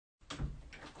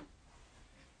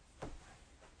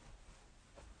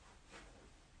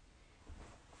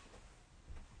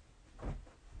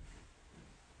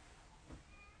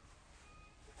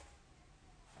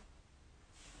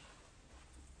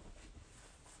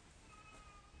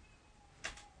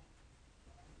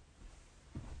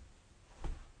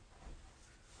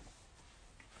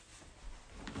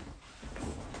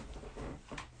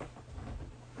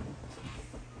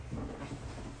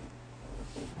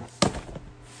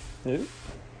What's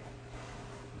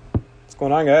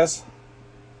going on, guys?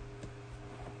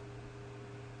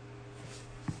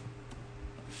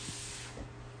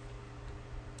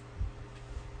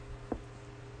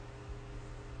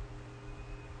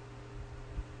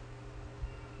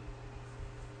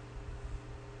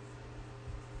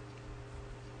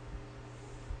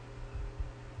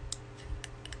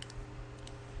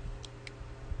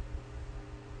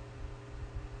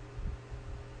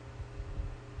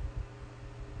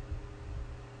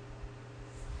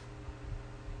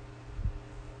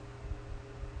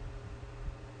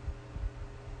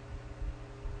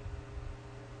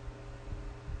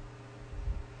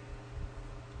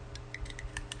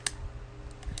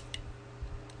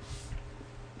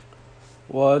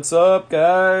 What's up,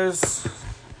 guys?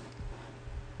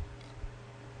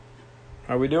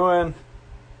 How we doing?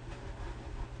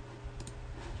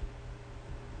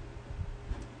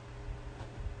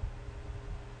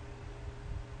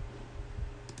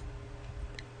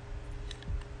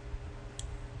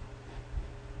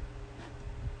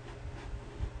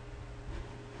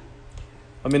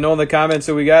 Let me know in the comments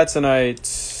who we got tonight.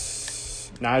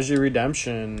 Najee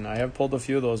Redemption. I have pulled a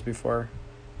few of those before.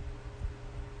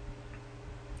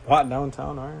 Watt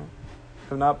downtown, all right.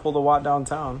 Have not pulled a Watt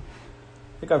downtown.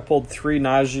 I think I've pulled 3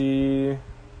 Najee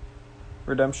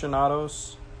Redemption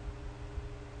autos.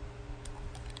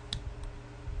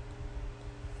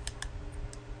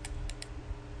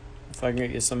 If I can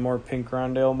get you some more pink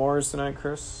Rondale Moores tonight,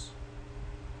 Chris.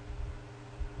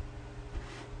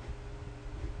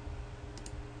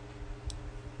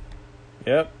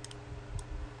 Yep.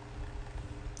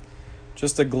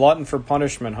 Just a glutton for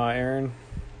punishment, huh, Aaron?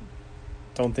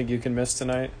 Don't think you can miss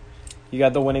tonight. You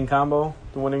got the winning combo,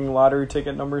 the winning lottery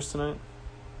ticket numbers tonight.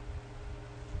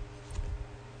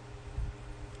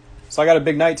 So I got a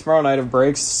big night tomorrow night of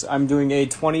breaks. I'm doing a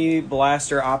 20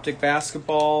 blaster optic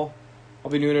basketball.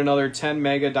 I'll be doing another 10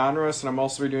 mega Donruss, and I'm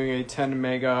also doing a 10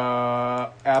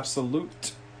 mega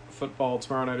absolute football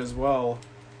tomorrow night as well.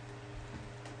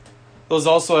 Those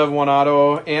also have one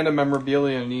auto and a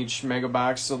memorabilia in each mega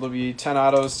box. So there'll be 10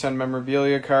 autos, 10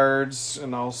 memorabilia cards,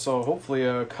 and also hopefully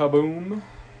a kaboom.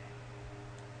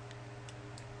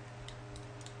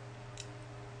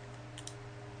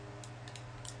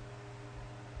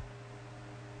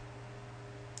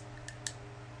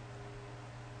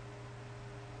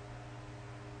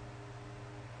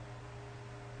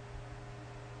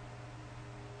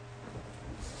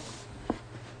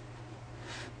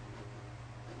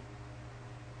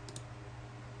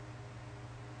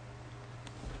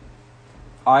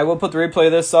 I will put the replay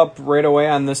of this up right away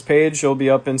on this page. It'll be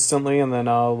up instantly, and then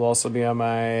I'll also be on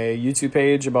my YouTube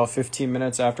page about 15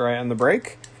 minutes after I end the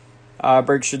break.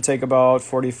 Break should take about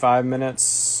 45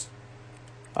 minutes.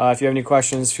 If you have any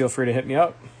questions, feel free to hit me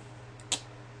up.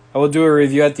 I will do a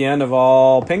review at the end of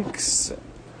all pinks,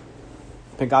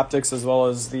 pink optics, as well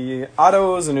as the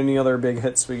autos and any other big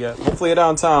hits we get. Hopefully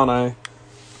downtown.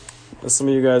 As some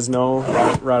of you guys know,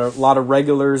 a lot of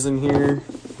regulars in here.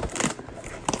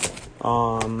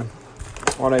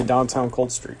 On a downtown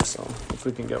cold streak, so if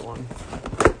we can get one.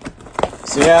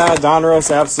 So yeah, Donruss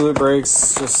absolute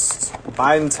breaks, just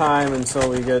biding time until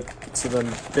we get to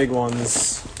the big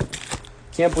ones.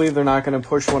 Can't believe they're not going to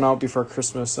push one out before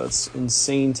Christmas. That's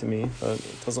insane to me, but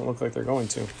it doesn't look like they're going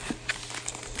to.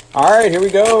 All right, here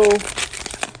we go.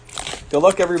 Good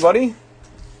luck, everybody.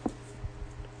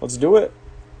 Let's do it.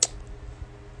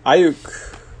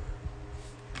 Ayuk,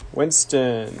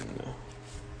 Winston,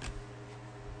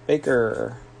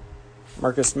 Baker,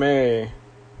 Marcus May,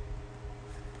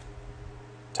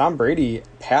 Tom Brady,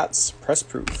 Pats, press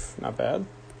proof, not bad.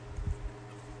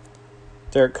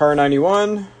 Derek Carr,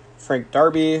 91, Frank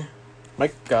Darby,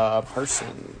 Micah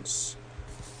Parsons.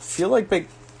 I feel like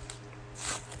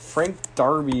Frank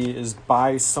Darby is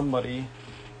by somebody,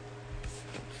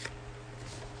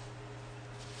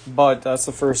 but that's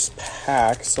the first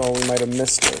pack, so we might have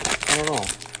missed it. I don't know.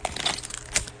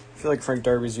 I feel like Frank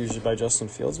Darby's usually by Justin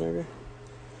Fields, maybe.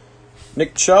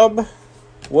 Nick Chubb,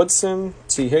 Woodson,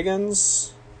 T.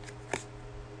 Higgins,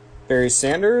 Barry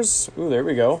Sanders. Ooh, there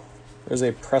we go. There's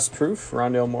a press proof,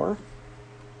 Rondale Moore.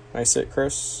 Nice hit,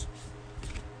 Chris.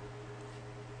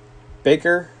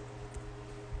 Baker,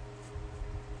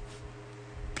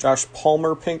 Josh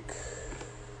Palmer, pink,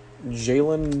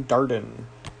 Jalen Darden.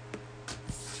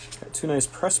 Got 2 nice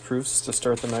press proofs to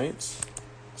start the night.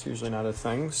 It's usually not a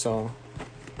thing, so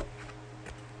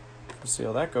we'll see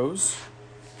how that goes.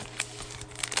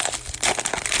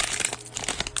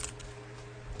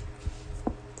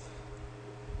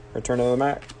 Return to the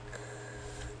Mac.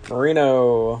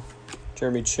 Marino.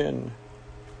 Jeremy Chin.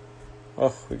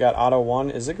 Oh, we got auto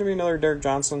 1. Is it going to be another Derek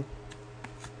Johnson?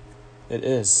 It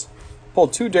is.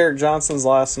 Pulled 2 Derek Johnsons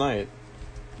last night.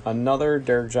 Another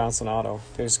Derek Johnson auto.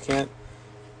 They just can't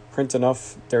print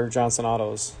enough Derek Johnson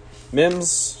autos.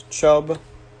 Mims, Chubb,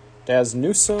 Daz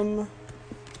Newsome,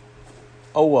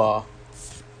 Owa.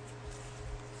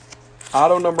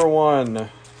 Auto number 1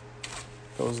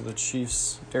 goes to the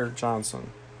Chiefs, Derek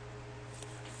Johnson.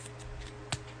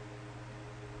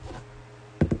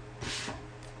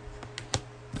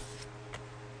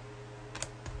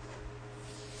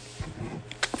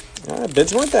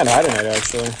 Bids weren't that high tonight,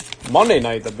 actually. Monday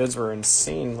night, the bids were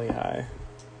insanely high.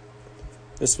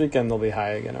 This weekend, they'll be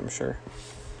high again, I'm sure.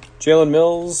 Jalen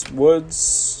Mills,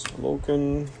 Woods,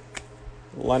 Loken,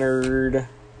 Leonard,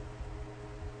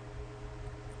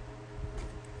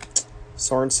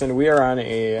 Sorensen. We are on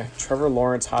a Trevor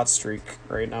Lawrence hot streak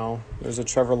right now. There's a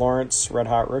Trevor Lawrence Red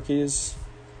Hot Rookies,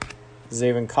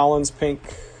 Zaven Collins pink,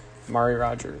 Mari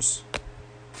Rogers.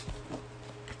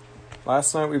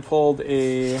 Last night we pulled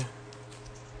a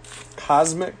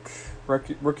Cosmic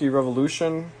Rookie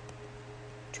Revolution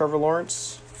Trevor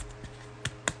Lawrence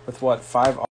with what,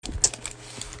 5? I'm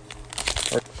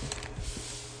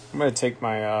going to take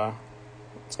my,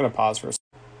 it's going to pause for a second.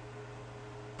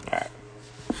 All right.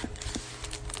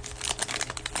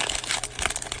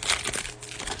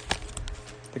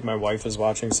 I think my wife is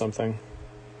watching something.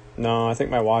 No, I think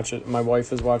my wife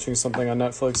is watching something on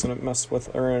Netflix and it messed with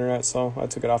her internet, so I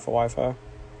took it off of Wi-Fi.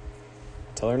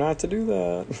 Tell her not to do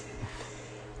that.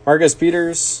 Marcus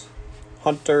Peters,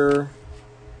 Hunter,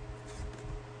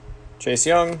 Chase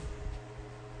Young,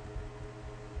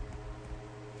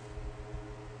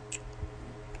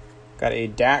 got a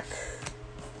Dak,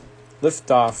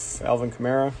 Liftoff, Alvin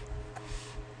Kamara.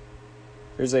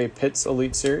 Here's a Pitts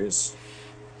Elite Series,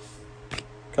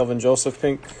 Kelvin Joseph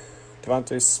pink,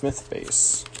 Devontae Smith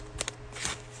base.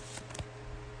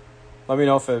 Let me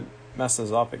know if it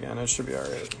messes up again. It should be all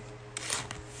right.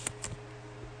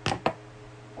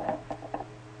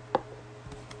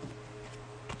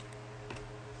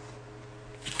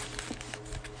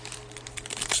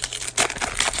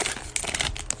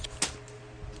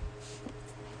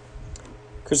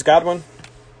 Chris Godwin.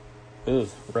 Ugh,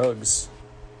 Ruggs.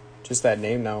 Just that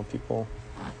name now, people.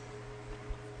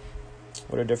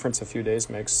 What a difference a few days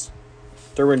makes.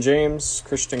 Derwin James,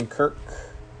 Christian Kirk,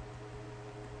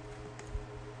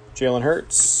 Jalen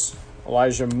Hurts,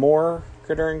 Elijah Moore,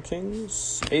 Critter and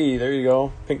Kings. Hey, there you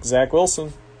go. Pink Zach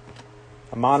Wilson.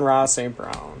 Amon-Ra St.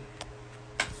 Brown.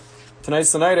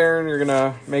 Tonight's the night, Aaron. You're going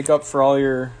to make up for all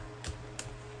your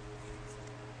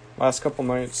last couple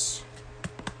nights.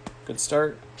 Good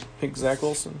start. Pink Zach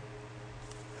Wilson.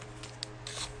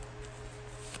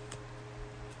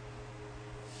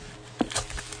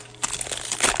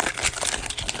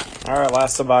 All right,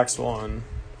 last of box 1.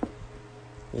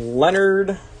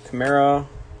 Leonard, Kamara,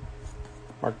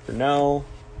 Mark Brunell,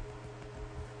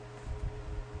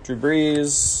 Drew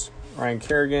Brees, Ryan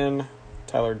Kerrigan,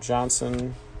 Tyler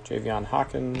Johnson, Javion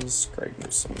Hawkins, Greg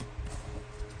Newsome.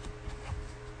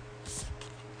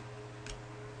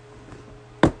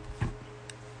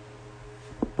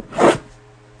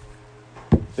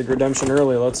 Big redemption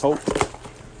early, let's hope.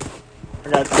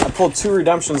 I pulled 2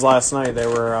 redemptions last night. They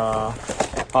were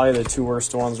probably the 2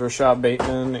 worst ones. Rashad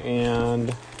Bateman and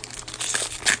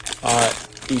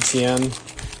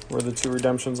ETN were the 2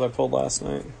 redemptions I pulled last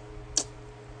night.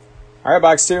 All right,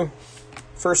 box 2.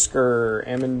 Fursker,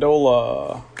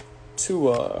 Amendola,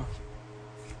 Tua,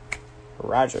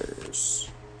 Rodgers,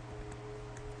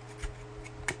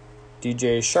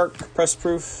 DJ Shark, Press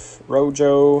Proof,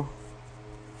 Rojo,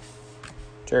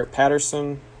 Jarrett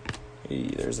Patterson. Hey,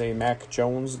 there's a Mac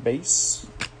Jones base.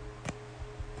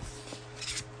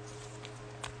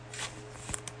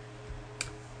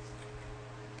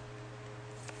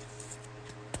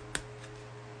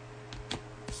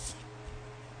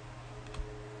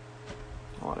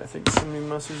 Oh, I think somebody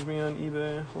messaged me on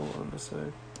eBay. Hold on a sec.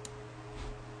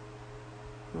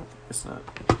 Nope, it's not.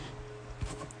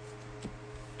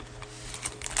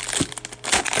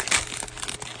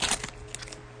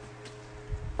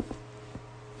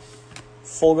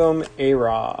 Fulgham,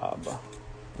 A-Rob,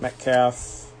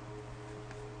 Metcalf,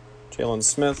 Jalen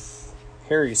Smith,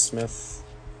 Harry Smith,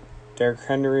 Derrick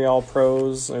Henry, All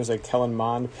Pros. There's a Kellen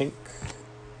Mond pink,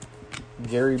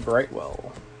 Gary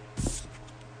Brightwell.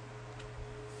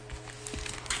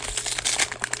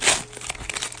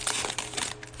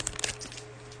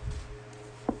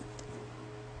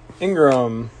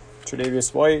 Ingram,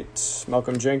 Tre'Davious White,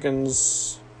 Malcolm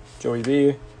Jenkins, Joey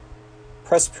B,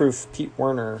 Press Proof, Pete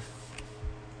Werner.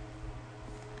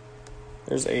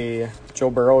 There's a Joe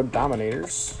Burrow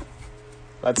Dominators.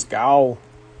 Let's go.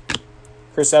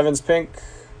 Chris Evans pink.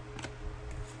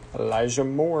 Elijah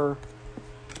Moore.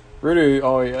 Rudy,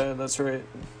 oh yeah, that's right.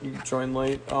 You joined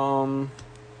late. The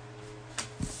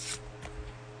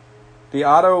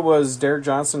auto was Derek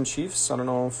Johnson Chiefs. I don't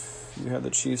know if you had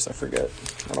the Chiefs. I forget.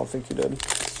 I don't think you did.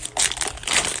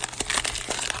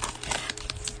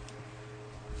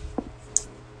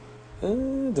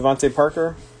 Devontae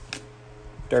Parker.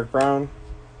 Derek Brown.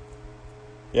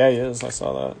 Yeah, he is. I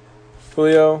saw that.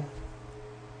 Julio.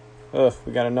 Ugh,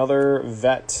 we got another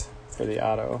vet for the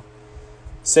auto.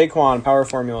 Saquon, Power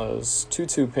Formulas.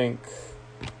 Tutu Pink.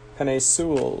 Penei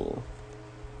Sewell.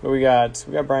 What we got?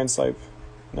 We got Brian Sipe.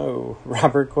 No,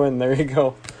 Robert Quinn. There you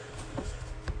go.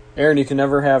 Aaron, you can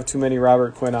never have too many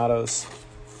Robert Quinn autos.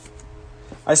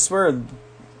 I swear,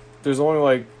 there's only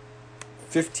like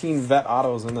 15 vet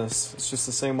autos in this. It's just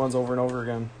the same ones over and over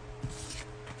again.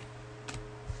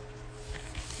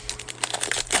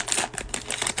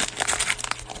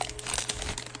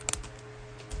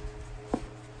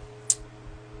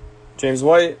 James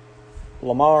White,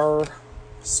 Lamar,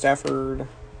 Stafford,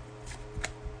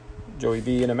 Joey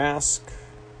B in a mask,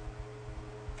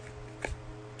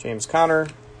 James Conner,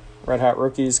 Red Hot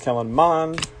Rookies, Kellen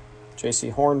Mond,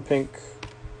 JC Horn Pink,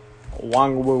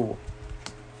 Wang Wu.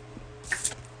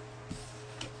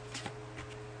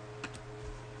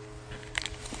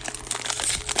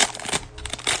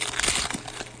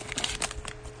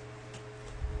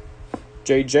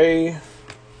 JJ,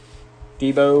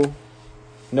 Debo,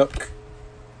 Nook.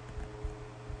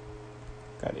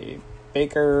 Got a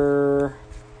Baker.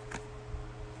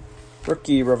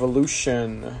 Rookie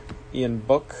Revolution. Ian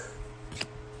Book.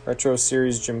 Retro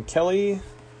Series Jim Kelly.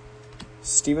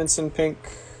 Stevenson Pink.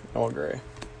 Noah Gray.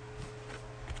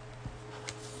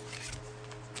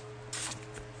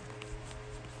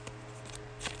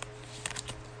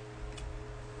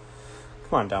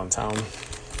 Come on, downtown.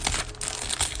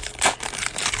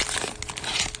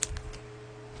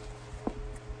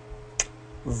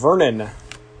 Vernon,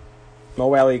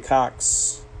 Mo Alley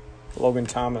Cox, Logan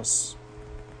Thomas.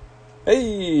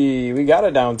 Hey, we got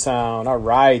it downtown. All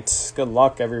right. Good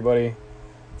luck, everybody.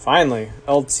 Finally,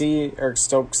 LT, Eric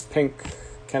Stokes, Pink,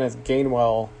 Kenneth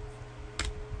Gainwell.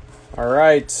 All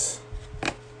right.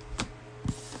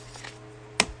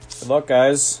 Good luck,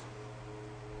 guys.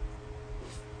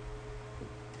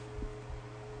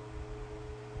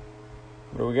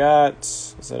 What do we got?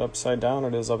 Is it upside down?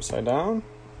 It is upside down.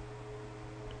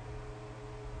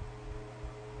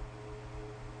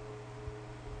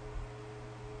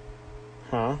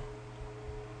 Huh?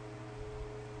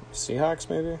 Seahawks,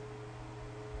 maybe?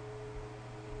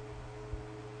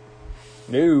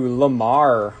 No,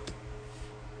 Lamar.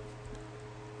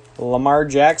 Lamar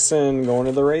Jackson going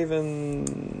to the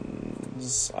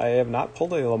Ravens. I have not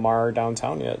pulled a Lamar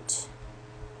downtown yet.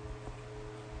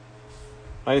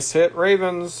 Nice hit,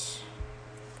 Ravens.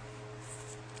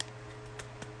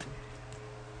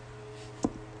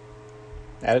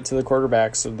 Add it to the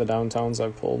quarterbacks of the downtowns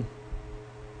I've pulled.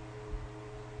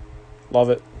 Love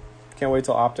it. Can't wait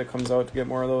till Optic comes out to get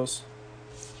more of those.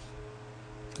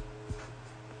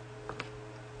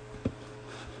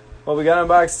 Well, we got in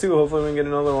box 2. Hopefully we can get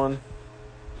another one.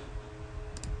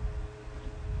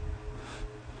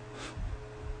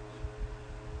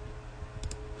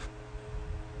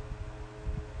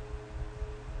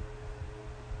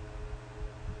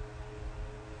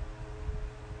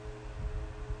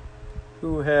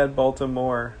 Who had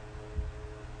Baltimore?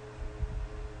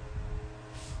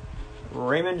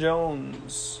 Raymond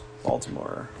Jones,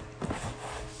 Baltimore.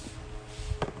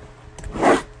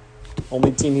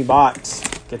 Only team he bought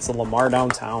gets a Lamar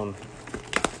downtown.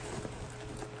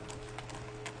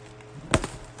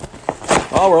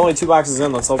 Oh, we're only 2 boxes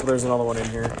in. Let's hope there's another one in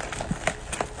here.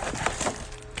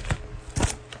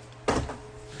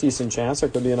 Decent chance there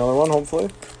could be another one, hopefully.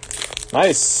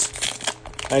 Nice.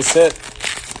 Nice hit.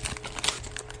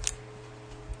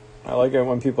 I like it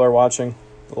when people are watching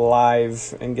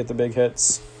live and get the big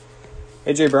hits.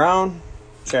 AJ Brown,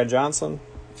 Chad Johnson,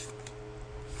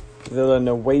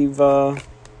 Villanueva,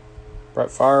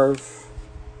 Brett Favre,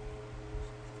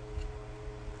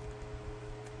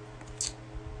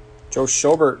 Joe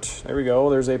Schobert. There we go.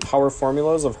 There's a Power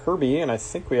Formulas of Herbie, and I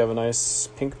think we have a nice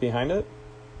pink behind it.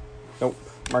 Nope.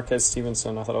 Marquez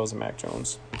Stevenson. I thought it was a Mac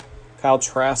Jones. Kyle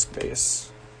Trask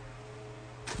base.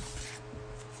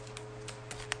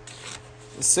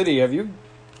 City,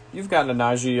 you've gotten a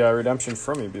Najee redemption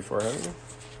from me before, haven't you?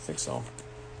 I think so.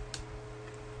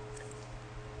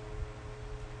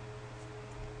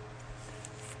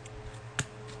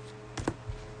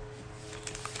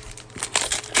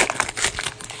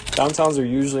 Downtowns are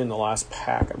usually in the last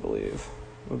pack, I believe,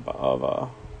 of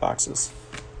boxes.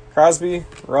 Crosby,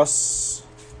 Russ,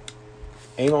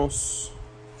 Amos,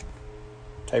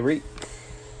 Tyreek,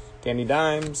 Danny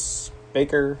Dimes,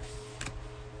 Baker,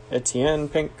 Etienne,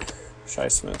 pink, Shai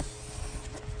Smith.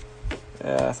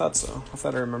 Yeah, I thought so. I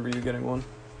thought I remember you getting one.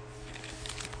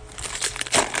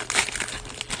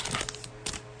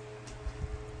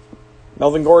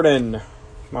 Melvin Gordon,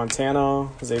 Montana,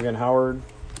 Xavier Howard,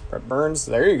 Brett Burns.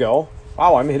 There you go.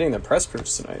 Wow, I'm hitting the press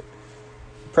proofs tonight.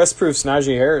 Press proofs,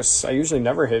 Najee Harris. I usually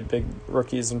never hit big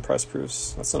rookies in press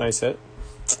proofs. That's a nice hit.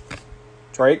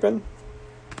 Troy Aikman.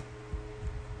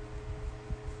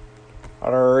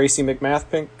 Our Racy McMath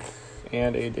pink,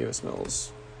 and a Davis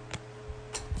Mills.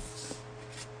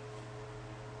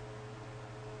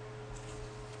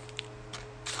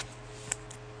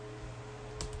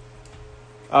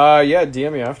 Yeah,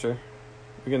 DM me after.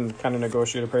 We can kind of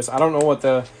negotiate a price. I don't know what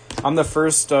I'm the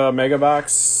first Mega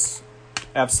Box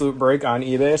Absolute Break on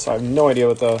eBay, so I have no idea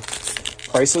what the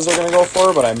prices are going to go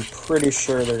for, but I'm pretty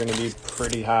sure they're going to be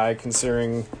pretty high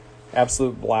considering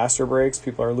Absolute Blaster Breaks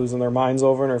people are losing their minds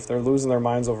over, and if they're losing their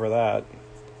minds over that,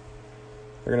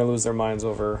 they're going to lose their minds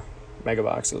over Mega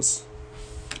Boxes.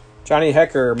 Johnny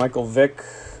Hecker, Michael Vick,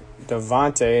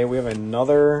 Devontae. We have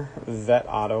another Vet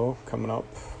Auto coming up.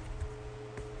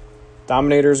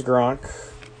 Dominators, Gronk,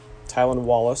 Tylen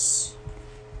Wallace,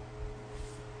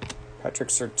 Patrick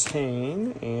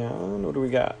Surtain, and what do we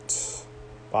got?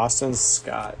 Boston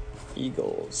Scott,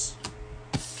 Eagles.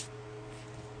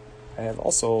 I have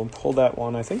also pulled that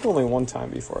one, I think only one time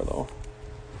before, though.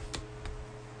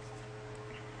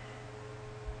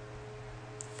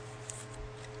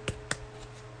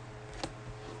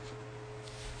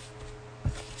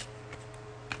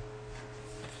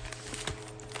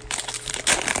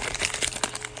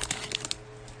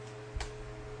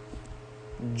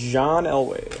 John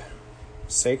Elway,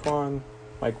 Saquon,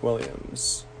 Mike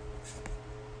Williams,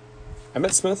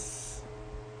 Emmitt Smith.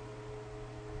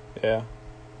 Yeah.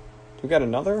 Do we got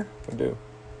another? We do.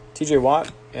 TJ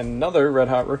Watt, another Red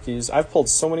Hot Rookies. I've pulled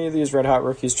so many of these Red Hot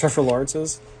Rookies. Trevor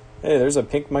Lawrence's. Hey, there's a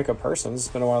pink Micah Parsons.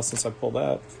 It's been a while since I pulled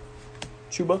that.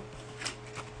 Chuba.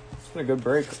 It's been a good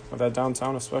break with that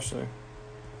downtown especially.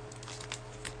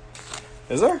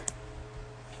 Is there?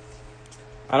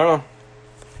 I don't know.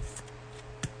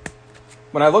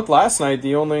 When I looked last night,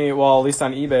 the only, well, at least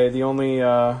on eBay, the only,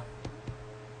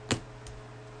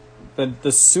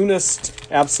 the soonest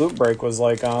Absolute Break was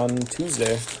like on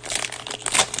Tuesday.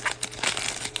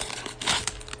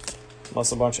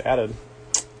 Unless a bunch added.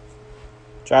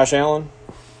 Josh Allen.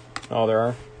 Oh, there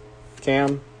are.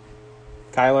 Cam.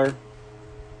 Kyler.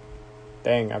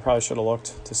 Dang, I probably should have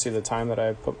looked to see the time that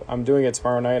I put. I'm doing it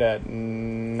tomorrow night at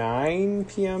 9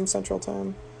 p.m. Central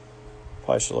Time.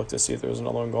 Probably should look to see if there's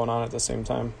another one going on at the same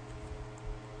time.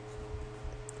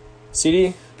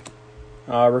 CD,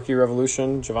 Rookie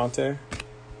Revolution, Javonte,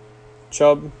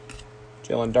 Chubb,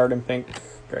 Jalen Darden pink,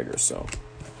 Greg Rousseau.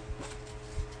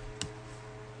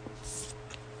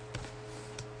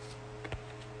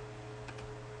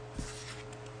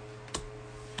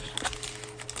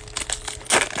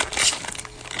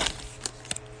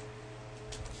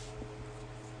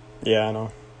 Yeah, I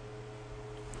know.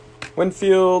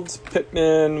 Winfield,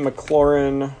 Pittman,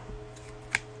 McLaurin,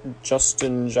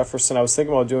 Justin Jefferson. I was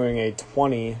thinking about doing a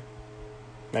 20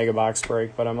 Mega Box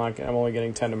break, but I'm only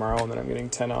getting 10 tomorrow, and then I'm getting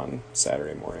 10 on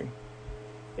Saturday morning.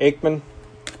 Aikman,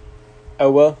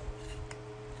 Owa,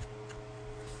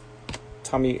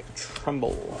 Tommy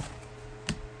Tremble.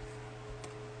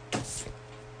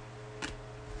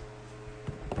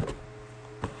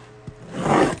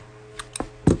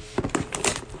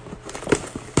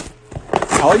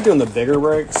 I like doing the bigger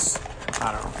breaks.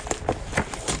 I don't know.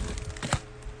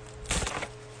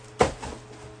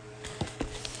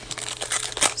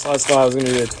 So that's why I was going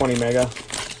to do a 20 mega.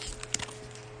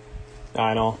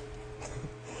 I know.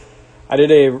 I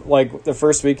did the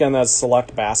first weekend that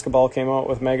Select Basketball came out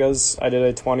with megas, I did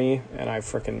a 20, and I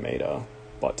freaking made a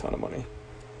butt ton of money.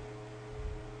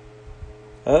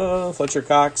 Fletcher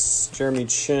Cox, Jeremy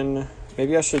Chin.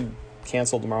 Maybe I should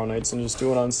cancel tomorrow nights and just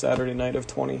do it on Saturday night of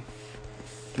 20.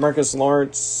 DeMarcus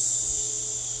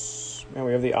Lawrence. Man,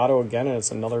 we have the auto again, and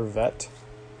it's another vet.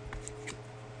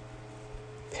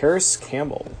 Paris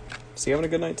Campbell. Is he having a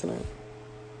good night tonight?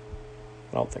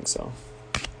 I don't think so.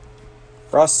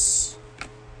 Russ.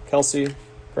 Kelsey.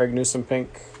 Greg Newsom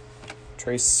pink.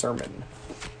 Trace Sermon.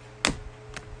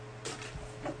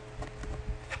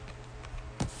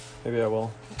 Maybe I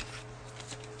will.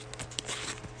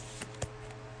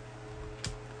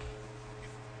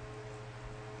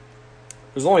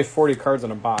 There's only 40 cards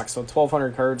in a box, so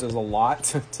 1,200 cards is a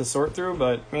lot to sort through,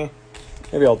 but maybe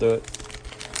I'll do it.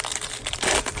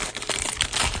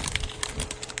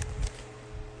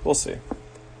 We'll see.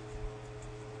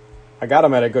 I got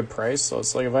them at a good price, so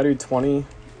it's like if I do 20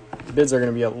 Bids are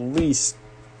going to be at least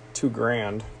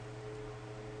 $2,000.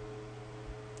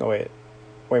 No, wait.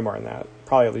 Way more than that.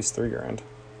 Probably at least $3,000.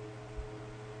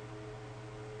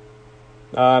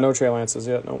 No Trey Lances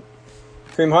yet. Nope.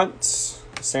 Kareem Hunt,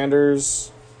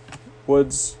 Sanders,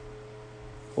 Woods,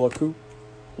 Loku,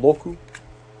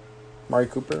 Mari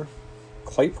Cooper,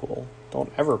 Claypool.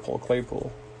 Don't ever pull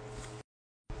Claypool.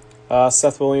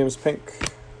 Seth Williams,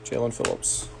 pink. Jalen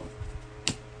Phillips.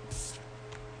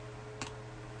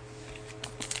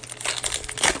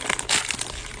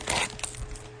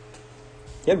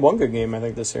 He had one good game, I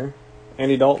think, this year.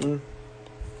 Andy Dalton,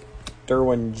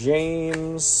 Derwin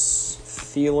James,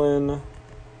 Thielen.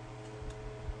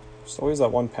 There's always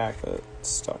that one pack that's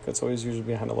stuck. It's always usually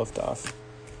behind a liftoff.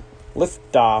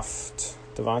 Liftoff,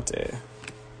 Devontae,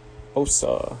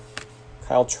 Osa,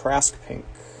 Kyle Trask, pink,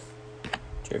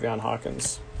 Javion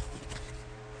Hawkins.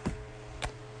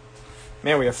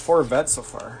 Man, we have 4 vets so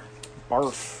far.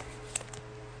 Barf.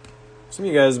 Some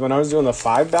of you guys, when I was doing the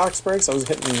 5-box breaks, I was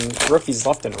hitting rookies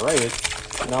left and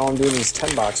right. Now I'm doing these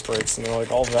 10-box breaks, and they're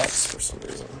like all vets for some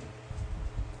reason.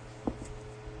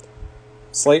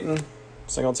 Slayton,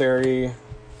 Singletary,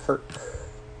 Kirk,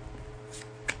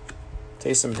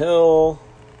 Taysom Hill,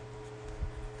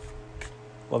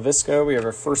 LaVisca. We have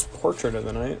our first portrait of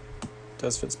the night.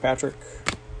 Des Fitzpatrick,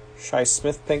 Shi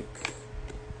Smith, pink.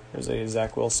 There's a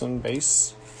Zach Wilson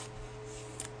base.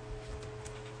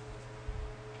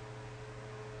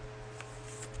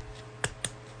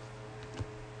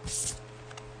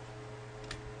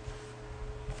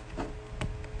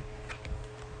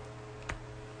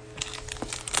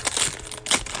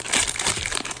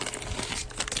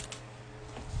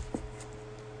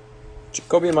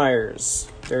 Jacoby Myers,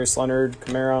 Darius Leonard,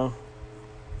 Kamara,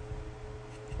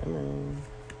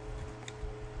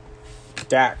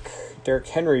 Dak, Derrick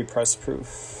Henry, press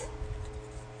proof.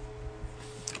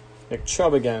 Nick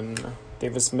Chubb again,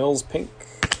 Davis Mills, pink,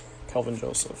 Kelvin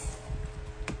Joseph.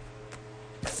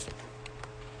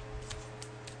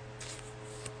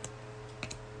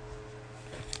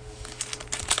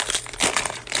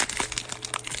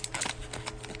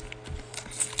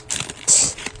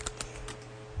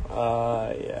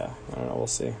 Yeah, I don't know, we'll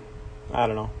see. I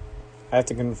don't know. I have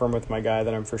to confirm with my guy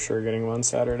that I'm for sure getting one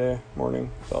Saturday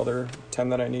morning, the other 10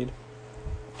 that I need.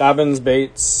 Dobbins,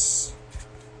 Bates,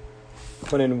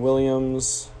 Quinnen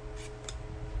Williams,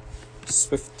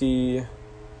 Swifty,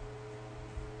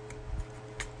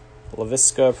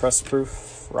 LaVisca, press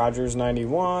proof, Rogers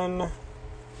 91,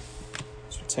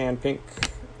 Sertan pink,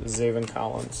 Zaven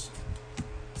Collins.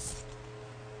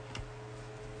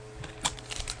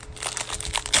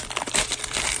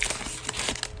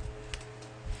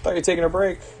 Thought you were taking a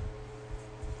break.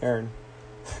 Aaron.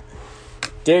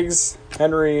 Diggs,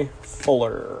 Henry,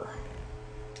 Fuller.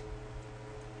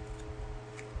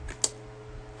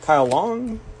 Kyle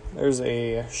Long. There's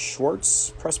a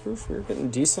Schwartz press proof. We're getting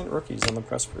decent rookies on the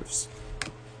press proofs.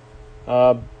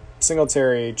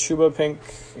 Singletary, Chuba pink,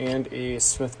 and a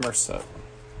Smith Merced.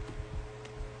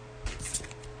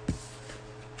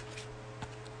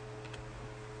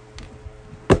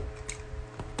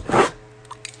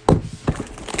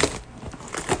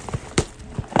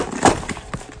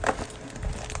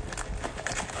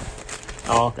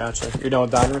 Oh, gotcha. You're done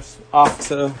with Donruss? Off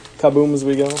to Kaboom as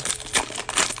we go.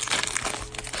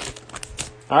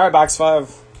 Alright, box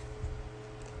 5.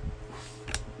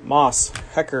 Moss,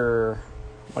 Hecker,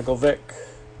 Michael Vick,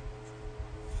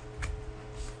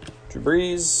 Drew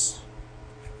Brees,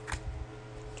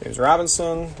 James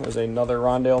Robinson. There's another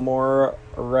Rondale Moore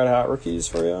Red Hot Rookies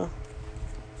for you.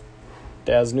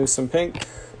 Daz Newsome pink,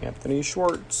 Anthony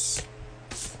Schwartz.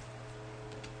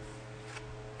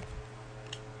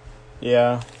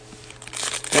 Yeah.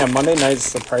 Man, Monday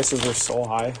nights the prices were so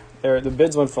high. The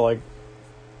bids went for like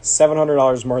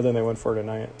 $700 more than they went for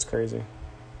tonight. It's crazy.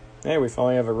 Hey, we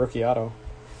finally have a rookie auto.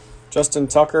 Justin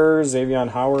Tucker, Xavier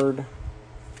Howard,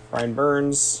 Brian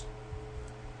Burns.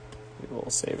 We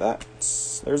will save that.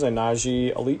 There's a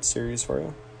Najee Elite Series for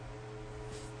you.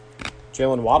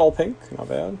 Jalen Waddle pink, not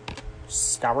bad.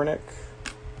 Skowronek.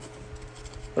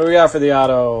 What do we got for the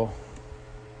auto?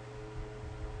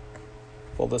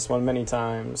 Pulled this one many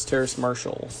times. Terrace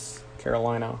Marshall,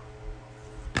 Carolina.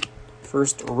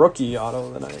 First rookie auto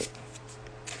of the night.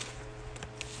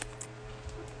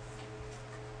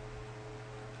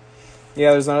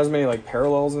 Yeah, there's not as many like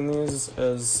parallels in these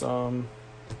as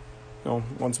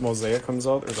once Mosaic comes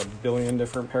out, there's a billion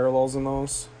different parallels in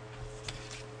those.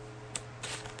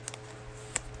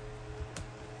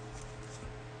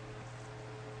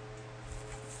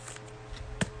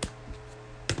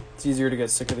 It's easier to get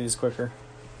sick of these quicker.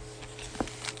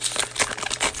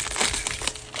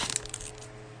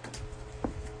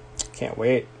 can't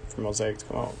wait for Mosaic to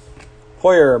come out.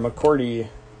 Hoyer, McCourty,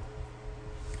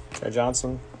 Jay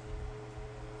Johnson.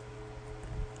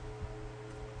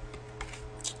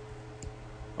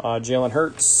 Jalen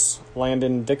Hurts,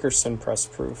 Landon Dickerson press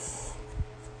proof.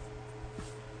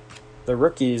 The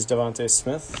rookies, Devontae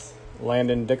Smith,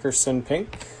 Landon Dickerson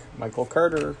pink, Michael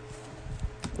Carter.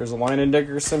 There's a Landon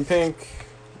Dickerson pink.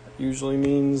 That usually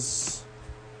means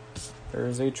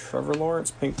there's a Trevor Lawrence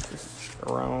pink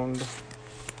around.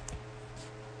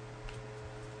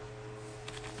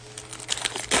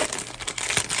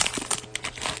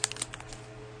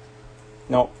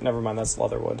 No, never mind. That's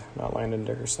Leatherwood, not Landon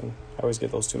Dickerson. I always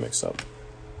get those two mixed up.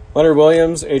 Leonard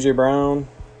Williams, A.J. Brown,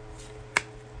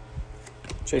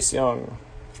 Chase Young,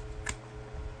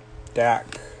 Dak,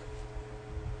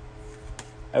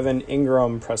 Evan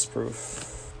Ingram press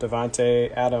proof,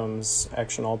 Devontae Adams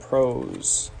Action All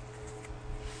Pros,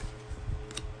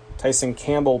 Tyson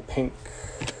Campbell pink,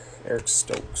 Eric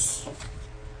Stokes.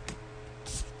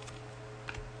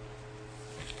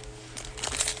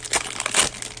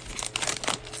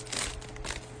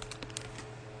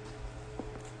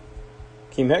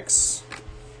 Keem Hicks,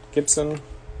 Gibson,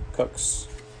 Cooks.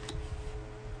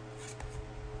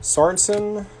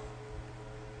 Sorensen,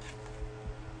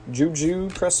 Juju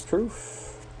press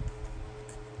proof.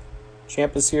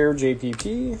 Champ is here,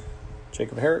 JPP,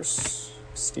 Jacob Harris,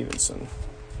 Stevenson.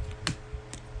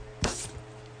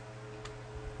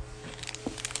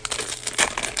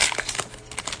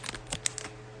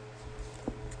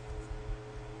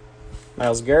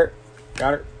 Myles Garrett,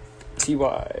 Goddard,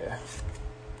 T.Y.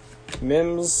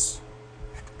 Mims,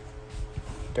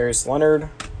 Darius Leonard,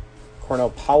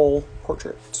 Cornell Powell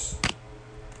portrait,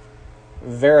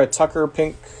 Vera Tucker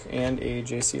pink, and a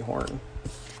J.C. Horn.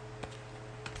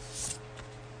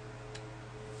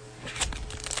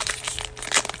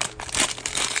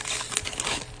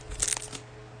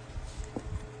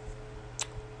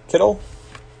 Kittle,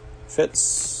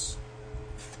 Fitz,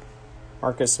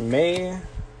 Marcus May,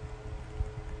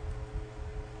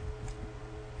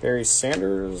 Barry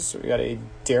Sanders. We got a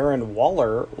Darren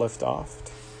Waller liftoff.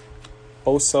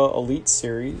 Bosa Elite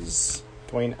Series.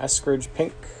 Dwayne Eskridge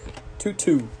pink.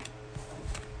 2-2.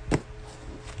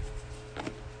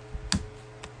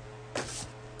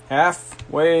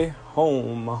 Halfway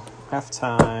home.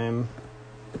 Halftime.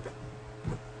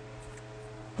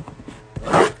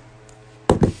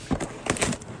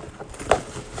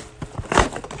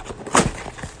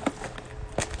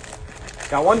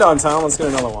 Got one downtown. Let's get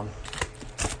another one.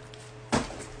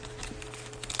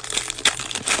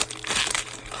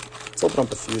 Let's open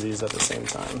up a few of these at the same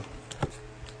time.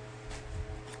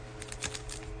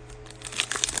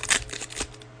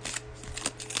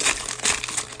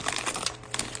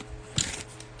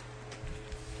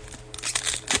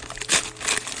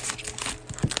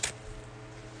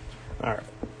 All right.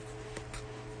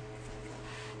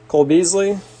 Cole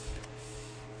Beasley,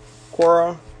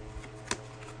 Quora,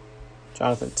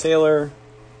 Jonathan Taylor,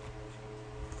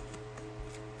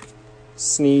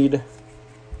 Sneed,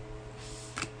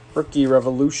 Rookie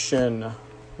Revolution,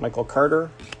 Michael Carter.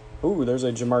 Ooh, there's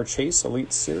a Jamar Chase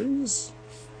Elite Series.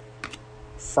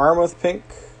 Farmouth pink,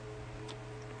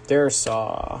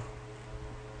 Darsaw,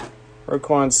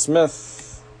 Roquan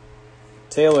Smith,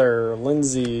 Taylor,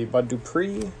 Lindsey, Bud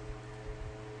Dupree,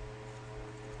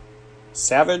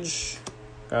 Savage,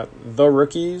 got the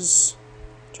rookies,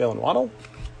 Jalen Waddle,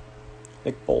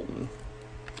 Nick Bolton,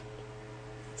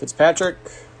 Fitzpatrick,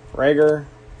 Rager,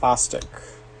 Bostic.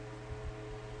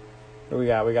 What do we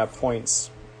got? We got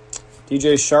points.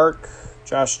 DJ Shark,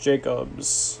 Josh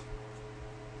Jacobs.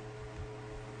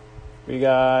 We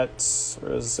got, what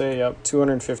does it say? Yep,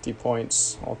 250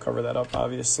 points. I'll cover that up,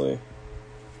 obviously.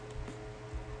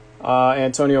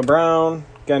 Antonio Brown,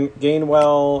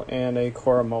 Gainwell, and a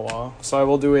Koromoa. So I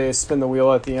will do a spin the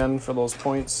wheel at the end for those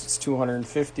points. It's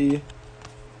 250.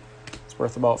 It's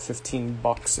worth about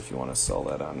 $15 if you want to sell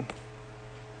that on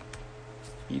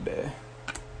eBay.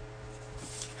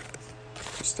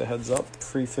 Just a heads up,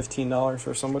 free $15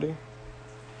 for somebody.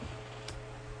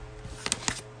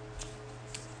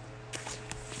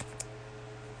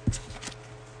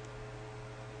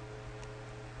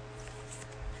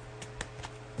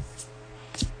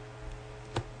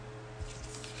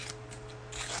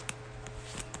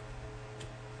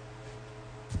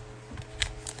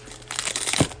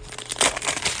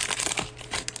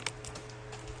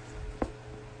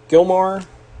 Gilmore,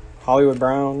 Hollywood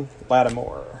Brown,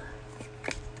 Lattimore,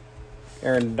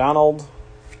 Aaron Donald,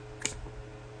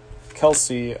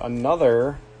 Kelsey,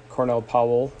 another Cornell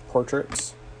Powell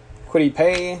portrait, Kwity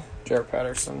Paye, Jarrett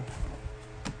Patterson.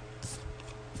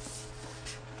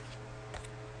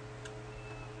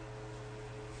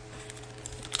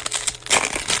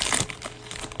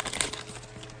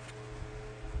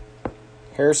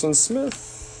 Harrison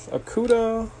Smith,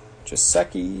 Akuda,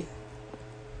 Jaceki,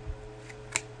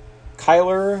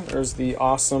 Kyler. There's the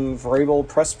awesome Vrabel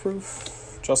press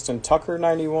proof. Justin Tucker,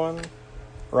 91.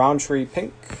 Roundtree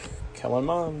Pink, Kellen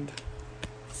Mond.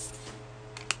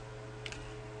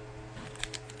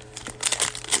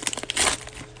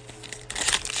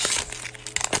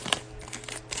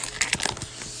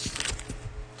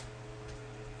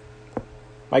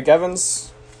 Mike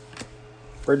Evans,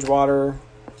 Bridgewater,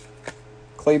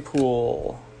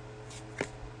 Claypool,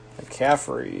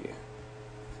 McCaffrey,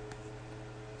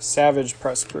 Savage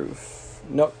press proof,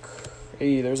 Nook.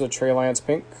 Hey, there's a Trey Lance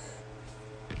pink.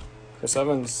 Chris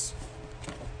Evans,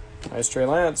 nice Trey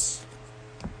Lance.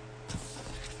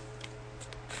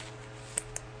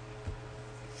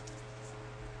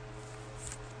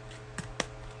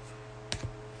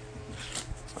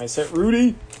 Nice hit,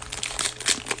 Rudy.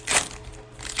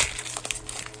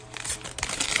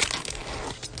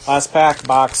 Last pack,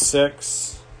 box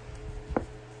 6.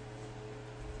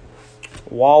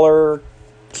 Waller,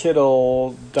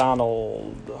 Kittle,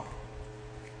 Donald,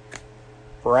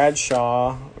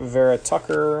 Bradshaw, Vera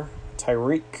Tucker,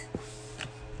 Tyreek,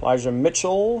 Elijah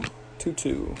Mitchell,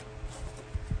 2-2.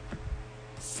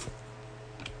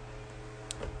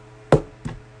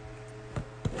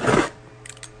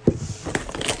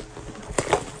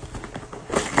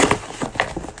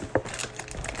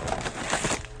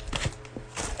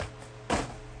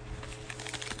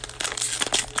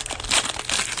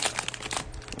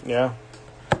 Yeah.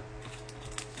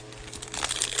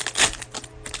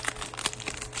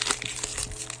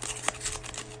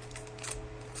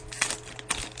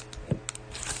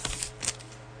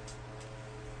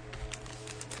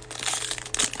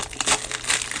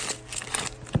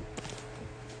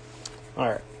 All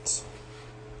right.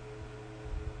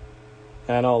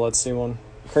 And let's see one.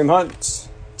 Kareem Hunt,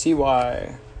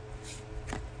 T.Y.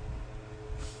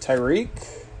 Tyreek.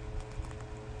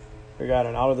 We got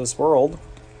an Out of This World.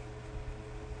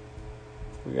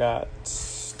 We got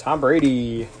Tom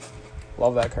Brady.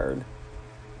 Love that card.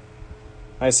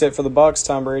 Nice hit for the Bucks.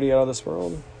 Tom Brady, Out of This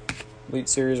World. Elite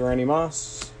Series, Randy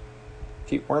Moss,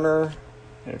 Pete Werner,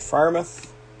 and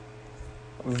Freiermuth.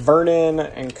 Vernon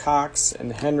and Cox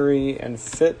and Henry and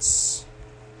Fitz.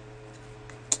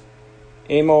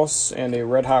 Amos and a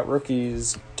Red Hot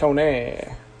Rookies, Tone.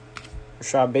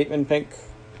 Rashad Bateman pink.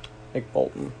 Nick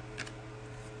Bolton.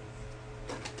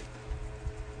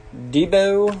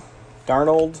 Debo,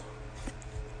 Darnold,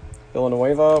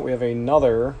 Villanueva. We have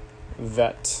another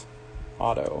vet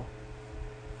auto.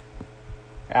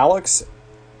 Alex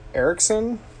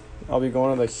Erickson. I'll be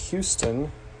going to the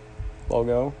Houston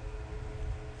logo.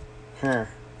 Brett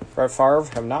Favre.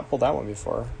 Have not pulled that one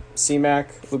before.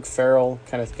 C-Mac, Luke Farrell,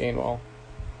 Kenneth Gainwell.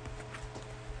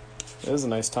 It is a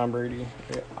nice Tom Brady.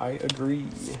 I agree.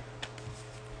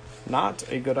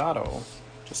 Not a good auto.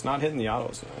 Just not hitting the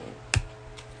autos now.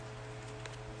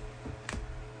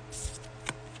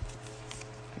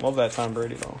 Love that Tom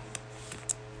Brady, though.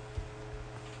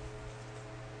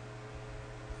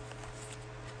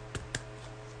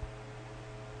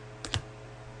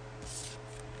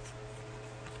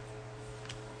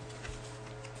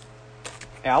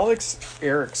 Alex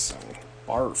Erickson.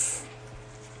 Barf.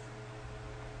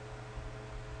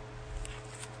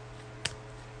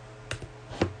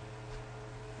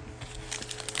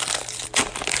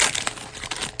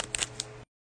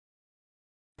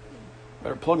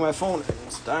 Better plug my phone in.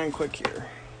 It's dying quick here.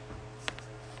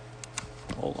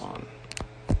 Hold on.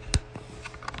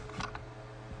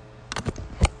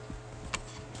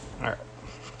 Alright.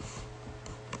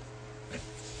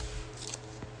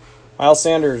 Miles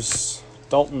Sanders,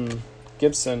 Dalton,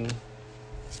 Gibson,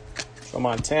 Joe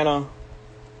Montana,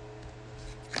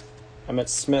 Emmitt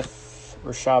Smith,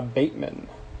 Rashad Bateman,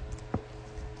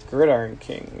 Gridiron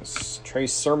Kings, Trey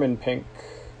Sermon pink,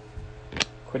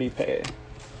 Kwity Paye.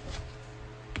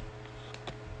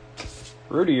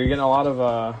 Rudy, you're getting a lot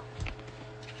of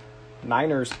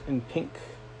Niners in pink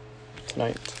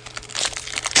tonight.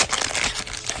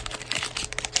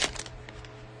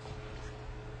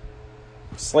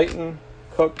 Slayton,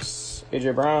 Cooks,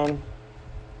 A.J. Brown,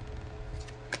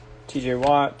 T.J.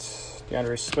 Watt,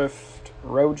 DeAndre Swift,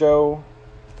 Rojo,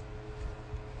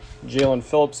 Jalen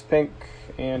Phillips pink,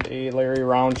 and a Larry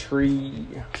Roundtree.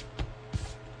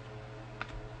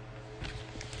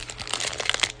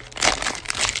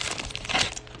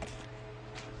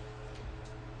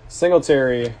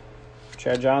 Singletary,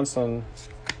 Chad Johnson,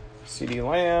 CeeDee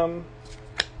Lamb,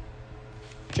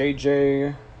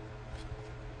 JJ,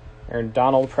 Aaron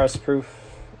Donald press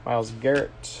proof, Myles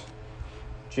Garrett,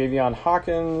 Javion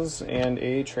Hawkins, and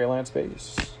a Trey Lance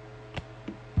base.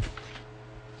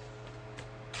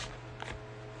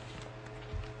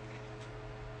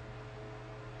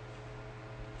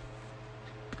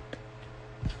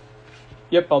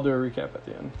 Yep, I'll do a recap at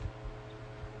the end.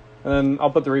 And then I'll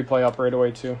put the replay up right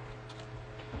away, too.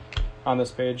 On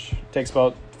this page. It takes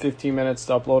about 15 minutes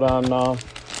to upload on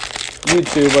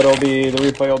YouTube, but the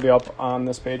replay will be up on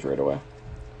this page right away.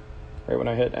 Right when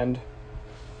I hit end.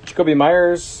 Jacoby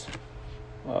Myers,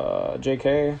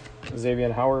 J.K.,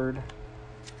 Xavier Howard,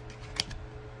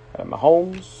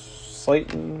 Mahomes,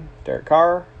 Slayton, Derek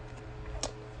Carr.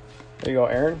 There you go,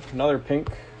 Aaron. Another pink,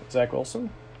 Zach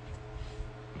Wilson.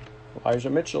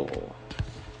 Elijah Mitchell.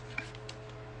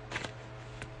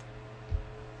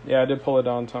 Yeah, I did pull it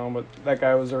downtown, but that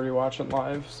guy was already watching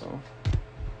live, so.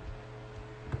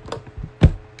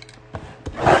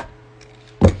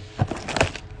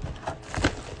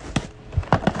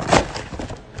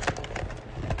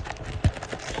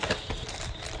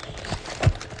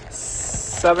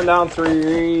 Seven down,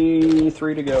 three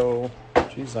to go.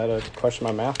 Jeez, I had to question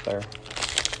my math there.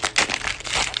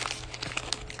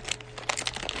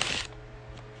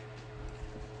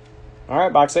 All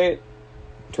right, box 8.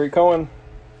 Tariq Cohen,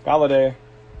 Galladay,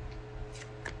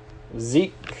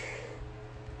 Zeke.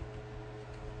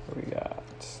 What do we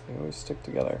got? They always stick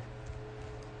together.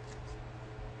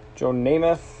 Joe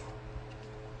Namath.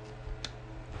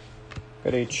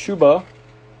 Got a Chuba.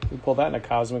 We pulled that in a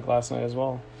Cosmic last night as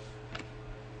well.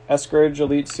 Eskridge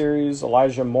Elite Series,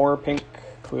 Elijah Moore, pink,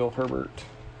 Khalil Herbert.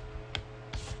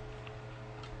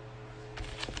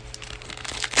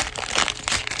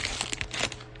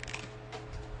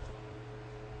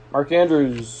 Mark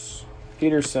Andrews,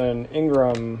 Peterson,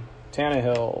 Ingram,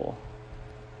 Tannehill,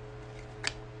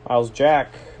 Miles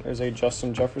Jack. There's a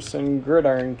Justin Jefferson,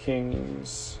 Gridiron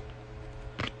Kings.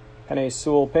 Penny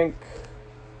Sewell, pink,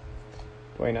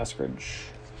 Dwayne Eskridge.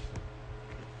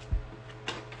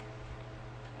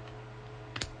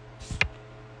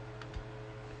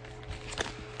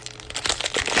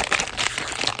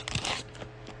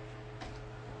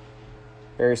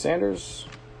 Barry Sanders,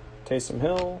 Taysom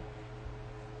Hill,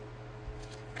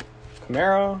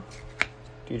 Kamara,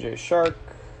 DJ Shark,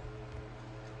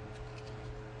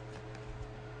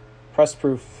 Press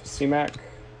Proof C-Mac,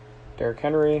 Derrick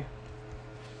Henry,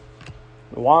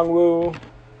 Nwangwu,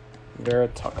 Vera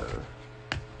Tucker.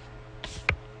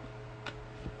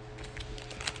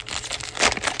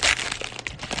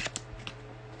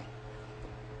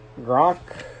 Gronk,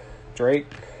 Drake,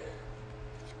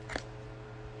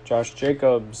 Josh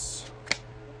Jacobs,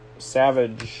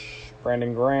 Savage,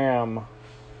 Brandon Graham,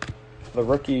 the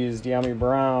rookies, De'Ami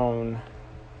Brown,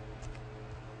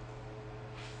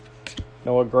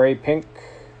 Noah Gray, pink,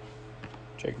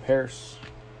 Jacob Harris.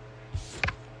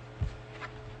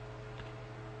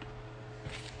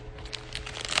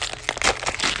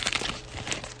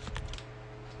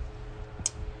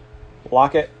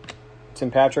 Lockett,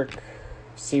 Tim Patrick,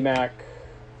 C-Mac,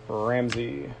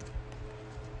 Ramsey,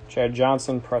 Chad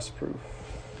Johnson, Press Proof,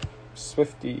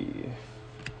 Swifty,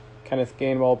 Kenneth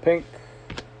Gainwell, pink,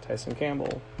 Tyson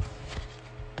Campbell.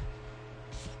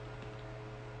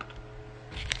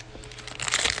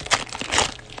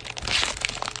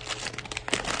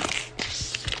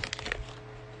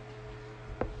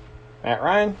 Matt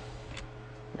Ryan.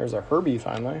 There's a Herbie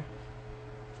finally.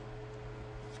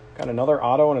 Got another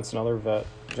auto, and it's another vet.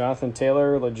 Jonathan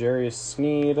Taylor, L'Jarius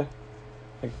Sneed,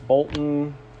 Nick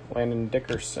Bolton, Landon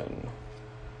Dickerson.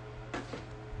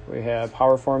 We have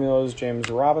Power Formulas, James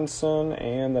Robinson,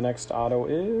 and the next auto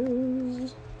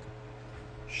is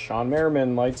Sean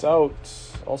Merriman, lights out.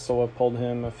 Also have pulled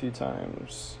him a few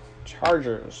times.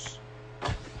 Chargers.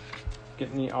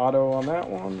 Getting the auto on that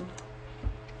one.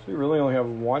 So we really only have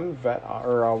one vet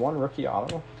or one rookie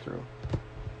auto through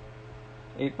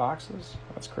 8 boxes.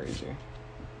 That's crazy.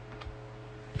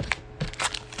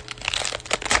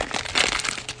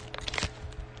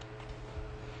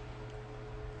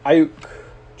 Ayuk,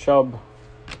 Chubb,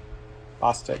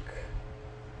 Bostic,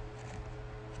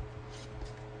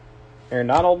 Aaron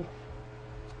Donald,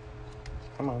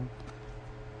 come on,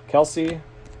 Kelsey,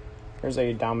 there's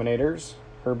a Dominators,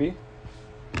 Herbie,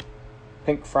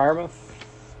 Pink Friermuth,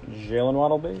 Jalen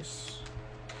Waddle base.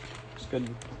 It's good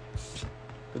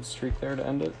streak there to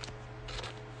end it.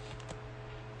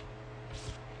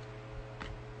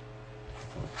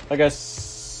 I guess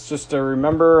just to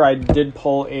remember, I did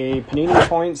pull a Panini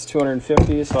Points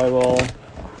 250, so I will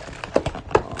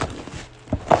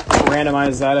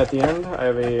randomize that at the end. I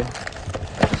have a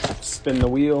spin the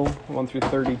wheel 1 through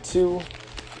 32,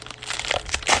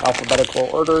 alphabetical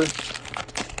order.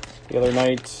 The other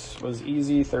night was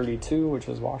easy 32, which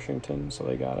is Washington, so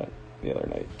they got it the other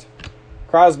night.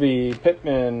 Crosby,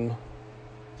 Pittman,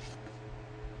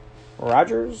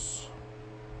 Rodgers.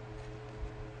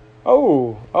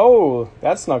 Oh,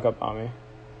 that snuck up on me.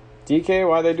 DK,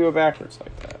 why'd they do it backwards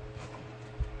like that?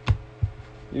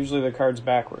 Usually the card's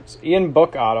backwards. Ian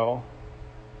Book auto.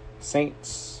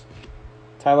 Saints.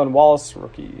 Tylan Wallace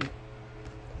rookie.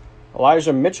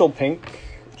 Elijah Mitchell pink.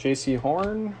 J.C.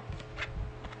 Horn.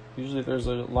 Usually if there's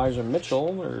a Elijah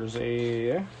Mitchell, there's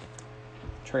a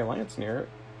Trey Lance near it.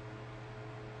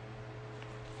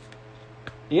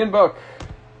 Ian Book.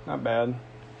 Not bad.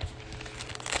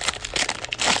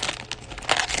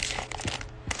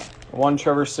 One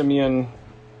Trevor Siemian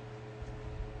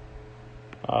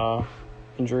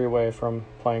injury away from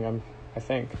playing him, I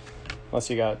think. Unless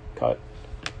he got cut.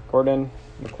 Gordon,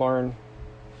 McLaurin,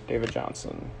 David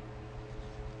Johnson.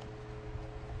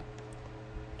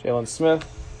 Jalen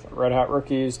Smith, Red Hot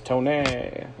Rookies, Tone.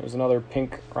 There's another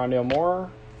pink Rondale Moore,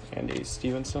 Andy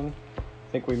Stevenson.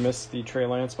 I think we missed the Trey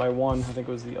Lance by one. I think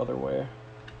it was the other way.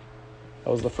 That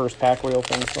was the first pack we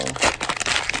opened, so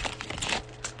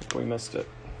we missed it.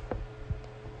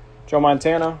 Joe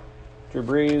Montana, Drew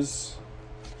Brees.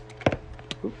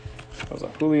 Oop, that was a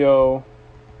Julio.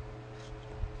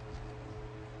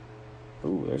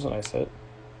 Ooh, there's a nice hit.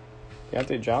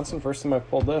 Deontay Johnson, first time I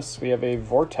pulled this. We have a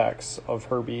Vortex of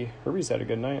Herbie. Herbie's had a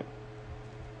good night.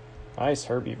 Nice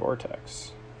Herbie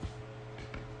Vortex.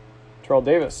 Terrell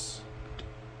Davis.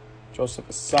 Joseph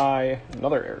Asai.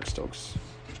 Another Eric Stokes.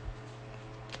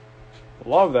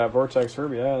 Love that Vortex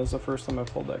Herbie. Yeah, this is the first time I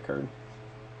pulled that card.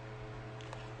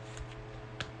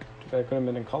 Too bad it couldn't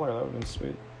have been in color. That would have been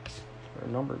sweet. Or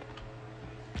numbered.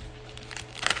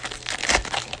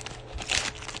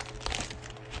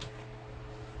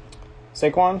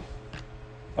 Saquon,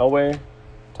 Elway,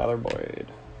 Tyler Boyd,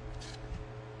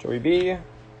 Joey B,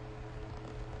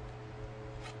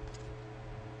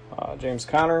 James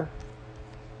Conner,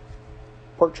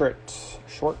 Portrait,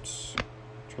 Schwartz,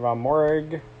 Trevon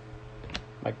Morig,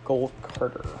 Michael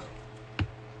Carter.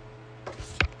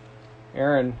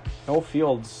 Aaron, no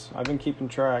Fields. I've been keeping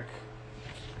track.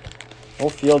 No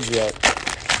Fields yet.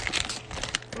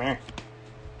 Meh.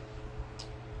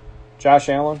 Josh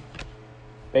Allen,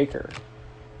 Baker.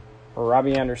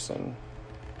 Robbie Anderson,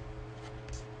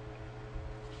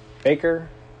 Baker,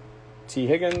 T.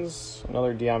 Higgins,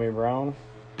 another De'Ami Brown,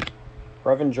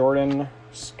 Brevin Jordan,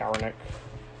 Skarnick.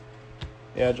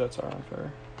 Yeah, Jets are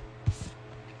unfair.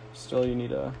 Still, you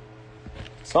need a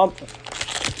something.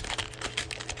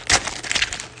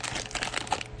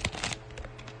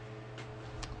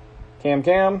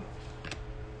 Cam,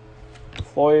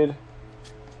 Floyd,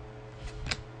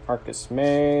 Marcus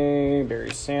May,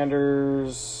 Barry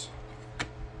Sanders,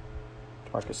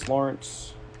 Marcus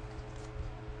Lawrence,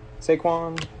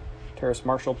 Saquon, Terrace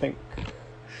Marshall pink,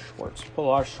 Schwartz. Pull a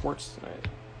lot of Schwartz tonight.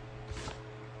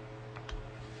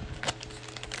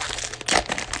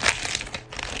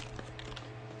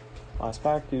 Last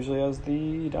pack usually has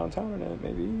the downtown in it,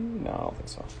 maybe? No, I don't think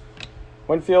so.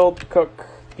 Winfield, Cook,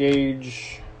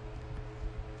 Gage,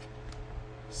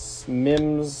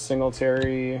 Mims,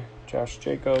 Singletary, Josh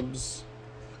Jacobs,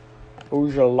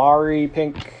 Ojulari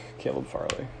pink, Caleb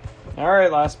Farley. All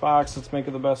right, last box. Let's make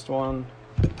it the best one.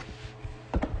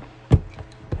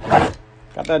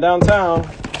 Got that downtown.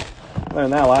 Other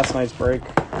than that, last night's break.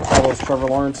 All those Trevor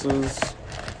Lawrences.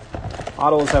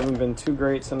 Autos haven't been too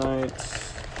great tonight.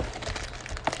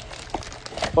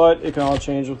 But it can all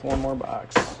change with one more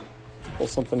box. Pull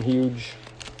something huge.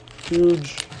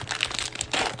 Huge.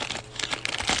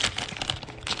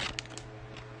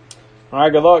 All right,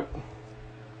 good luck.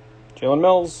 Jalen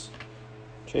Mills.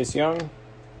 Chase Young.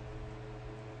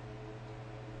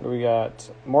 What do we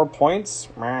got? More points?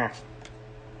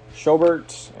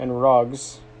 Schobert and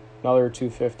Ruggs. Another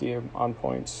 250 on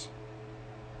points.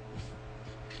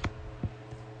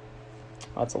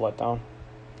 That's a letdown.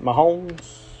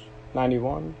 Mahomes,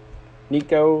 91.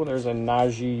 Nico, there's a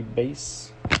Najee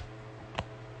base.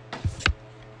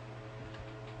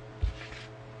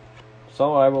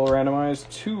 So I will randomize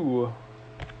 2.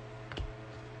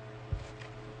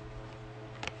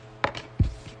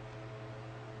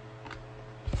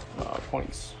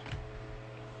 Points.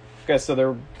 Okay,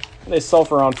 so they sell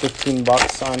for around $15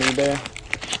 on eBay.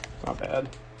 Not bad.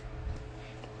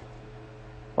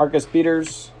 Marcus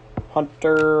Peters,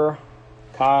 Hunter,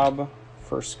 Cobb,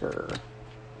 Fursker,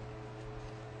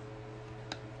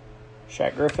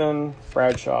 Shaq Griffin,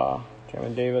 Bradshaw,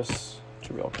 Jamin Davis,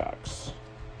 Jabril Cox.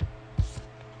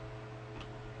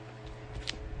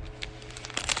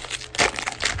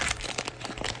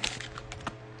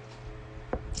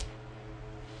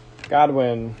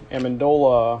 Godwin,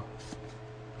 Amendola,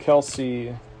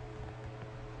 Kelsey,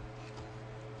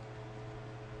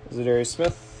 Zadarius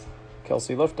Smith,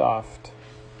 Kelsey Liftoff,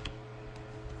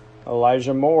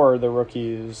 Elijah Moore, the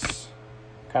rookies,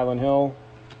 Kylan Hill,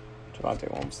 Javonte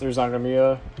Williams. There's not going to be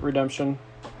a redemption.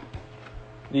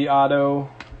 The auto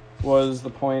was the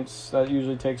points. That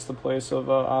usually takes the place of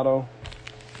auto,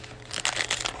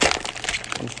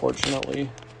 unfortunately.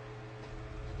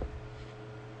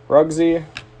 Ruggsy,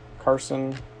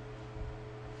 Carson,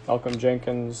 Malcolm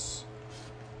Jenkins,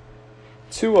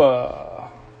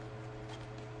 Tua,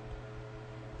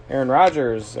 Aaron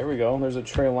Rodgers. There we go. There's a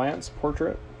Trey Lance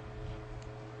portrait.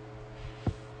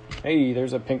 Hey,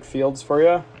 there's a pink Fields for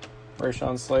you.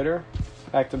 Rashawn Slater.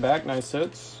 Back-to-back. Nice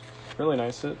hits. Really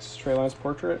nice hits. Trey Lance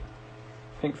portrait.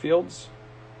 Pink Fields.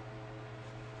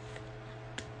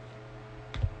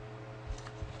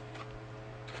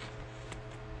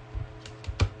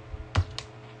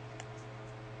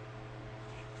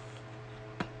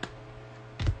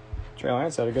 Trey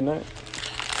Lance had a good night.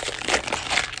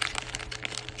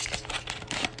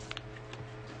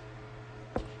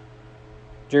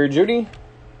 Jerry Jeudy.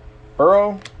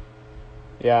 Burrow.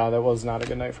 Yeah, that was not a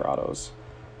good night for autos.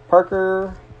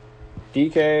 Parker.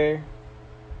 DK.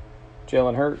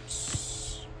 Jalen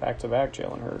Hurts. Back-to-back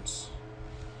Jalen Hurts.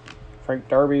 Frank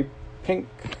Darby. Pink.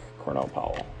 Cornell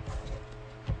Powell.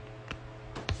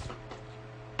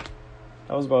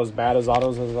 That was about as bad as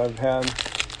autos as I've had.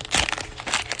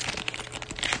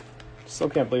 Still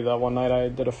can't believe that one night I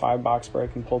did a 5-box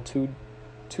break and pulled two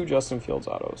Justin Fields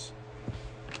autos.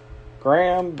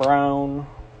 Graham, Brown,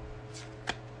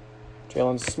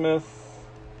 Jalen Smith,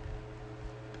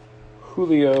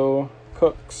 Julio,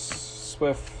 Cooks,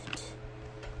 Swift,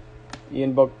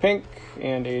 Ian Book Pink,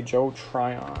 and a Joe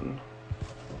Tryon.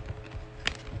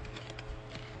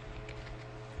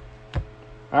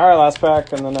 All right, last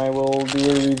pack, and then I will do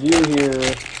a review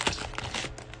here.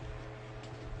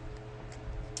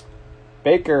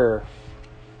 Baker,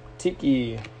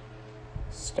 Tiki,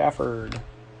 Stafford,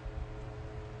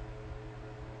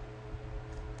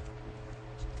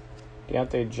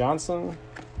 Deontay Johnson,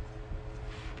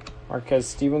 Marquez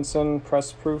Stevenson,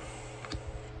 press proof,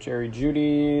 Jerry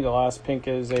Jeudy. The last pink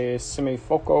is a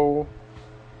Semifoco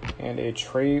and a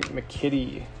Trey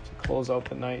McKitty to close out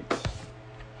the night.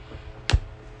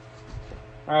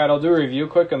 All right, I'll do a review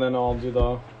quick and then I'll do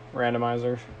the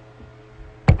randomizer.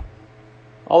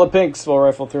 All the pinks, we'll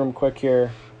rifle through them quick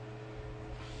here.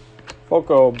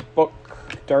 Foco, Book,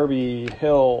 Darby,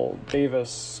 Hill,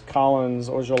 Davis, Collins,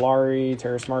 Ojolari,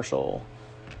 Terrace Marshall,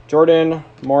 Jordan,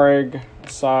 Morig,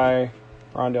 Asai,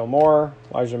 Rondale Moore,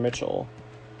 Elijah Mitchell,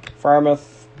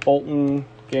 Farmouth, Bolton,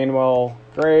 Gainwell,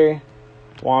 Gray,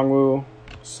 Wongwu,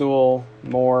 Sewell,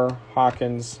 Moore,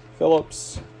 Hawkins,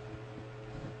 Phillips.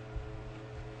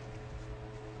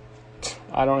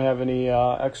 I don't have any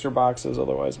extra boxes,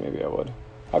 otherwise maybe I would.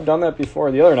 I've done that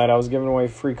before. The other night I was giving away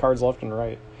free cards left and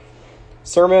right.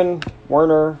 Sermon,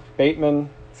 Werner, Bateman,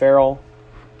 Farrell,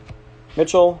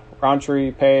 Mitchell,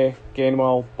 Rountree, Pay,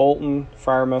 Gainwell, Bolton,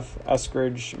 Farmouth,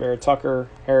 Eskridge, Vera Tucker,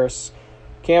 Harris,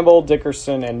 Campbell,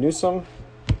 Dickerson, and Newsom.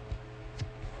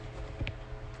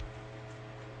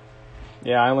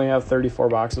 Yeah, I only have 34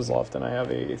 boxes left, and I have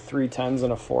a 3 10s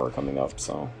and a 4 coming up.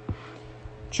 So,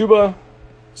 Chuba,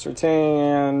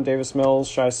 Surtain, Davis Mills,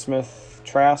 Shai Smith,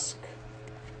 Trask.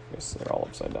 I guess they're all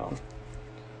upside down.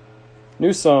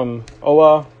 Newsom,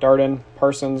 Owa, Darden,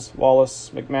 Parsons,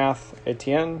 Wallace, McMath,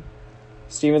 Etienne,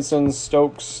 Stevenson,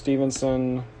 Stokes,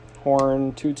 Stevenson,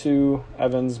 Horn, Tutu,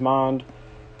 Evans, Mond,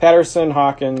 Patterson,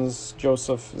 Hawkins,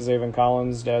 Joseph, Zaven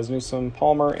Collins, Daz Newsom,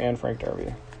 Palmer, and Frank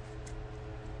Darby.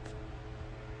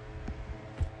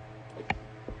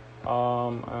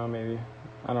 Maybe.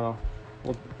 I don't know.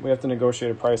 We have to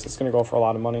negotiate a price. It's going to go for a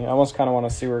lot of money. I almost kind of want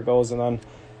to see where it goes, and then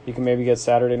you can maybe get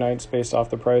Saturday nights based off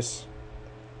the price.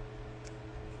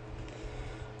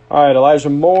 All right, Elijah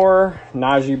Moore,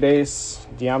 Najee base,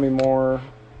 Deami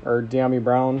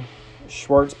Brown,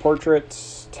 Schwartz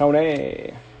portrait,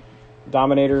 Tone,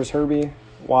 Dominators Herbie,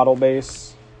 Waddle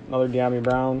base, another Deami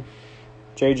Brown,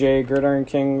 JJ Gridiron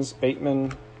Kings,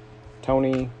 Bateman,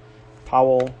 Tony,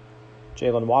 Powell,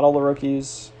 Jalen Waddle, the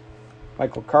rookies,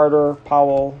 Michael Carter,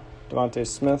 Powell, Devontae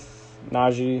Smith,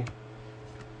 Najee,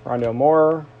 Rondale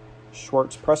Moore,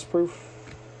 Schwartz press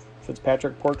proof,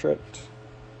 Fitzpatrick portrait,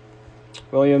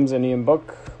 Williams and Ian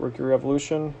Book, Rookie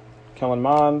Revolution, Kellen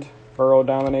Mond, Burrow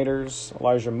Dominators,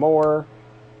 Elijah Moore,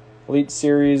 Elite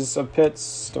Series of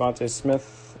Pitts, Devontae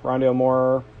Smith, Rondale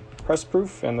Moore press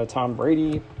proof, and the Tom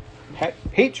Brady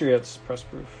Patriots press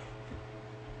proof.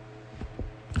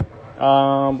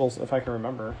 If I can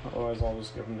remember, otherwise I'll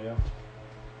just give them to you.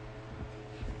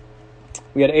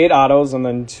 We had 8 autos and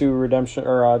then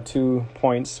 2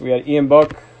 points. We had Ian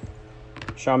Book,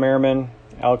 Sean Merriman,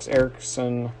 Alex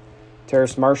Erickson,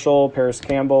 Terrace Marshall, Paris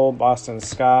Campbell, Boston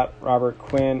Scott, Robert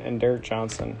Quinn, and Derek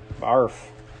Johnson. Barf.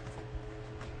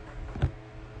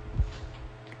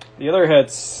 The other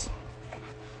hits: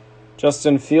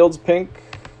 Justin Fields pink,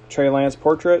 Trey Lance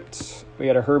portrait. We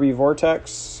got a Herbie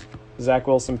Vortex, Zach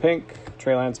Wilson pink,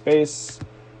 Trey Lance base,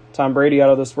 Tom Brady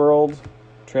out of this world,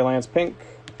 Trey Lance pink,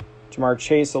 Jamar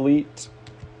Chase elite,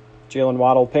 Jalen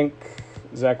Waddle pink,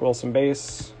 Zach Wilson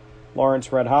base,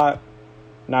 Lawrence red hot,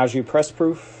 Najee press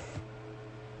proof,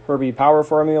 Herbie power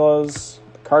formulas,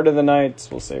 the card of the night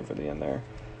we'll save for the end there.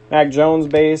 Mac Jones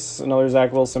base, another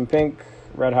Zach Wilson pink,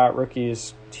 red hot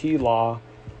rookies T-Law,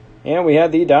 and we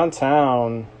had the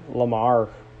downtown Lamar.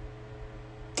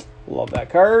 Love that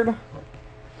card.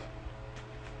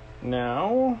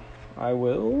 Now I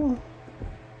will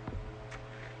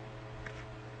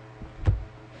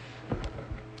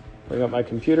bring up my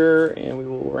computer and we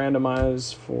will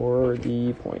randomize for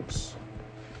the points.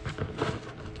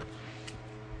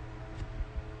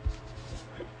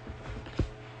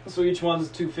 So each one's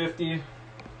 250.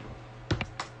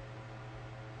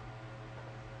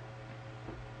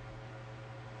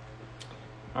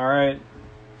 All right.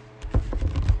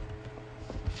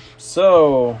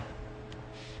 So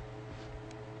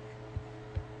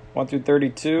 1 through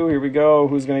 32. Here we go.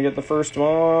 Who's going to get the first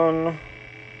one?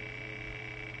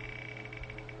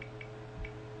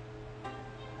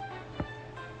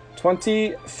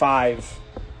 $25.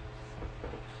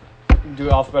 Do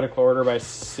alphabetical order by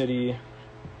city.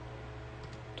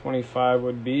 25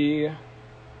 would be 2.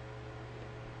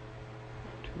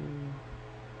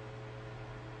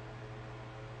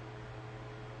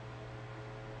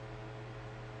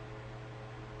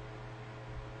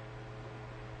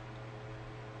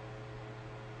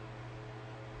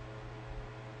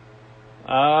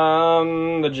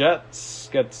 The Jets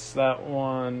gets that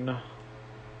one.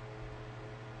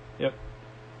 Yep.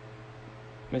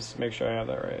 Let's make sure I have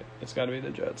that right. It's got to be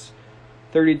the Jets.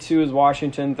 32 is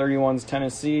Washington, 31 is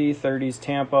Tennessee, 30 is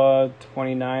Tampa,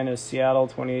 29 is Seattle,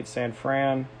 28 San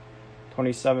Fran,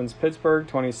 27 is Pittsburgh,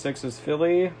 26 is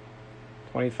Philly,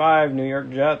 25 New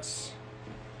York Jets.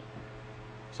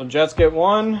 So Jets get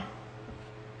one,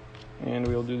 and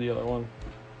we'll do the other one.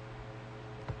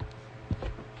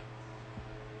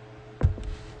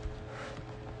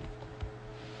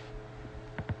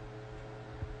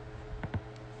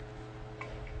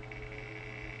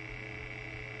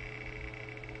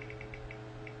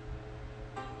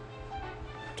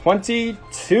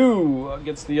 $22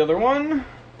 gets the other one.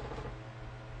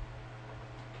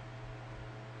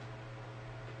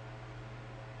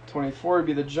 $24 would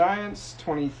be the Giants.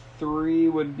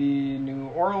 $23 would be New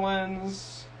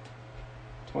Orleans.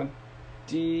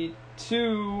 $22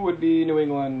 would be New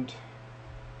England.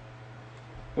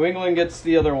 New England gets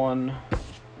the other one.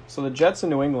 So the Jets and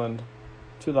New England,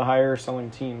 two of the higher selling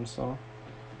teams. So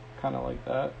kind of like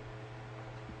that.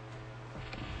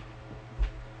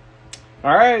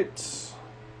 All right.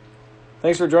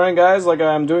 Thanks for joining, guys. Like,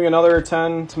 I'm doing another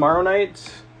 10 tomorrow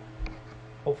night.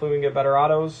 Hopefully we can get better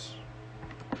autos.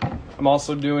 I'm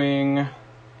also doing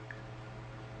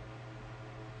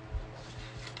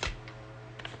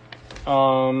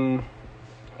a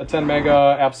 10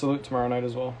 mega absolute tomorrow night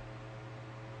as well.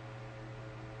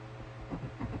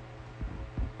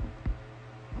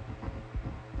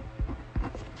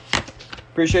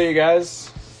 Appreciate you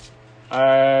guys.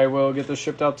 I will get this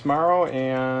shipped out tomorrow,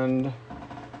 and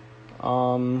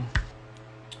replay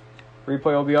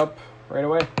will be up right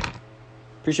away.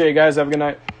 Appreciate you guys. Have a good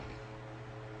night.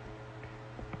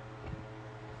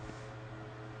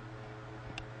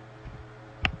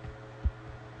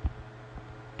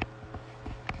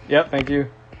 Yep, thank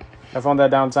you. I found that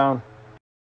downtown.